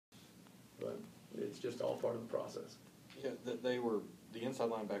It's just all part of the process. Yeah, the inside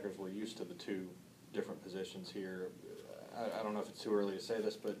linebackers were used to the two different positions here. I don't know if it's too early to say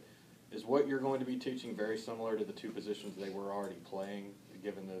this, but is what you're going to be teaching very similar to the two positions they were already playing,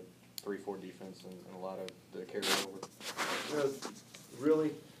 given the 3-4 defense and a lot of the carryover?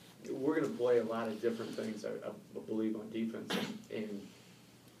 Really, we're going to play a lot of different things, I believe, on defense. And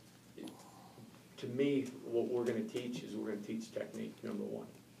to me, what we're going to teach is we're going to teach technique, number one.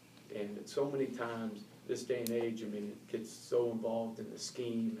 And so many times, this day and age, I mean, it gets so involved in the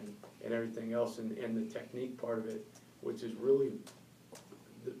scheme and everything else, and the technique part of it, which is really,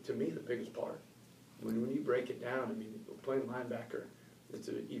 to me, the biggest part. When you break it down, I mean, playing linebacker, it's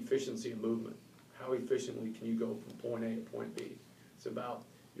an efficiency of movement. How efficiently can you go from point A to point B? It's about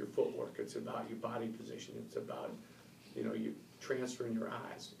your footwork. It's about your body position. It's about, you transferring your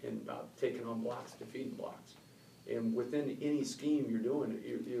eyes, and about taking on blocks, defeating blocks. And within any scheme you're doing,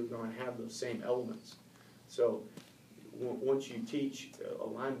 you're going to have those same elements. So once you teach a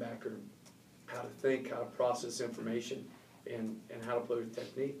linebacker how to think, how to process information, and how to play with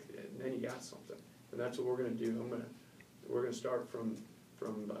technique, and then you got something. And that's what we're going to do. We're going to start from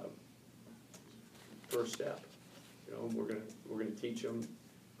first step. We're going to teach them.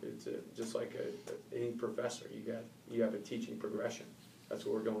 It's just like any professor. You have a teaching progression. That's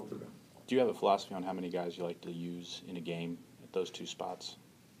what we're going through. Do you have a philosophy on how many guys you like to use in a game at those two spots?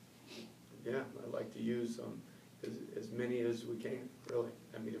 Yeah, I'd like to use as many as we can, really.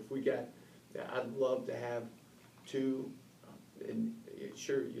 I mean, if we got, I'd love to have two, and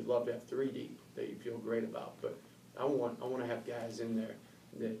sure, you'd love to have 3 deep that you feel great about, but I want to have guys in there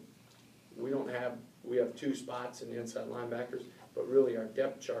that we have 2 spots in the inside linebackers, but really our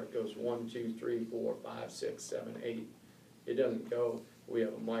depth chart goes 1, 2, 3, 4, 5, 6, 7, 8. It doesn't go, we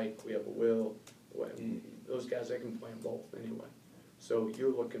have a Mike, we have a Will, those guys, they can play them both anyway. So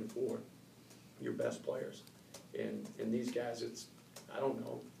you're looking for your best players. And these guys, I don't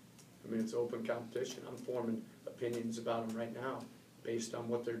know. I mean, it's open competition. I'm forming opinions about them right now based on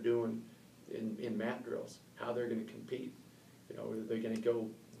what they're doing in mat drills, how they're going to compete. Are they going to go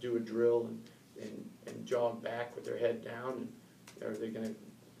do a drill and jog back with their head down? And are they going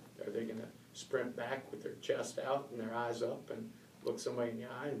to sprint back with their chest out and their eyes up and look somebody in the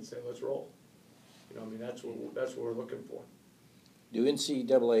eye and say, let's roll? I mean, that's what we're looking for. Do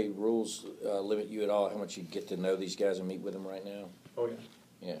NCAA rules limit you at all how much you get to know these guys and meet with them right now? Oh, yeah.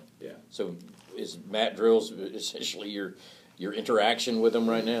 Yeah. Yeah. So is mat drills essentially your interaction with them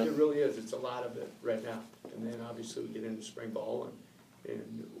right now? It really is. It's a lot of it right now. And then obviously we get into spring ball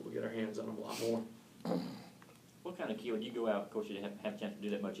and we get our hands on them a lot more. What kind of kid, when you go out, of course you didn't have a chance to do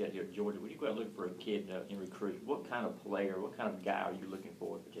that much yet here at Georgia, when you go out looking for a kid in recruit, what kind of player, what kind of guy are you looking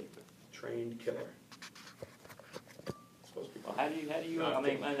for in particular? Trained killer. Supposed to be. Well, how do you, I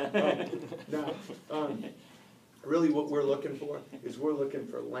mean, really what we're looking for is we're looking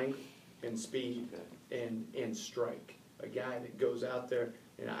for length and speed and strike. A guy that goes out there,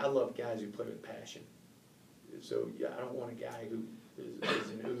 and I love guys who play with passion. So yeah, I don't want a guy who is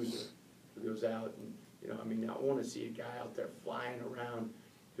an oozer, who goes out and, I mean, I want to see a guy out there flying around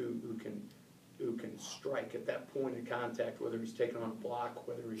who can strike at that point of contact, whether he's taking on a block,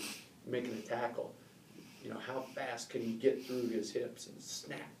 whether he's making a tackle. How fast can he get through his hips and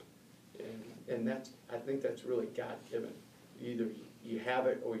snap? And I think that's really God-given. Either you have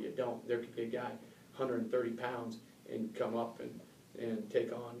it or you don't. There could be a guy 130 pounds and come up and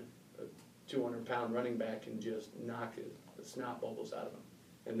take on a 200-pound running back and just knock the snot bubbles out of him.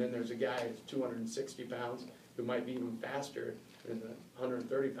 And then there's a guy who's 260 pounds who might be even faster than the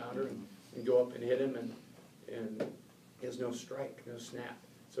 130-pounder and go up and hit him and he has no strike, no snap.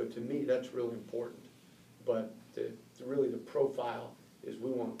 So to me, that's really important. But really the profile is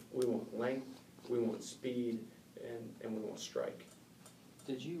we want length, we want speed, and we want strike.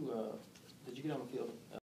 Did you get on the field